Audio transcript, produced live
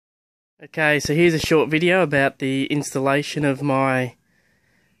Okay, so here's a short video about the installation of my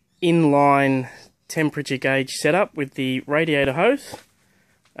inline temperature gauge setup with the radiator hose.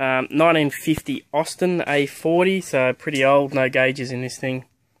 1950 Austin A40, so pretty old, no gauges in this thing.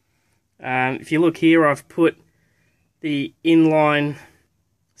 If you look here, I've put the inline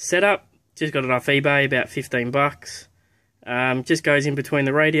setup, just got it off eBay, about 15 bucks. Just goes in between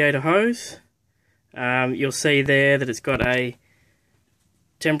the radiator hose. You'll see there that it's got a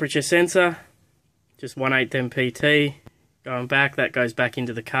temperature sensor, just 1/8 MPT going back. That goes back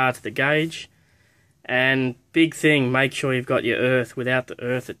into the car to the gauge. And big thing, make sure you've got your earth. Without the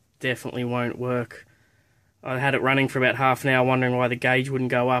earth, it definitely won't work. I had it running for about half an hour wondering why the gauge wouldn't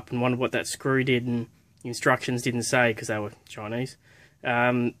go up and wondered what that screw did, and the instructions didn't say because they were Chinese.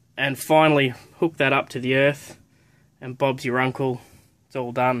 And finally hooked that up to the earth, and Bob's your uncle, it's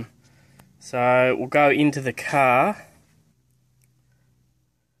all done. So we'll go into the car.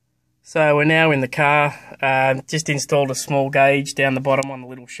 So we're now in the car, just installed a small gauge down the bottom on the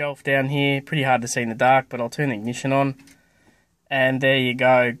little shelf down here. Pretty hard to see in the dark, but I'll turn the ignition on. And there you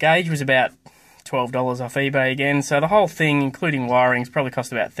go. Gauge was about $12 off eBay again, so the whole thing, including wirings, probably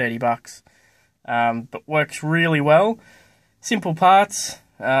cost about 30 bucks. But works really well. Simple parts,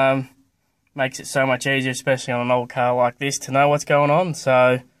 makes it so much easier, especially on an old car like this, to know what's going on.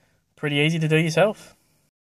 So pretty easy to do yourself.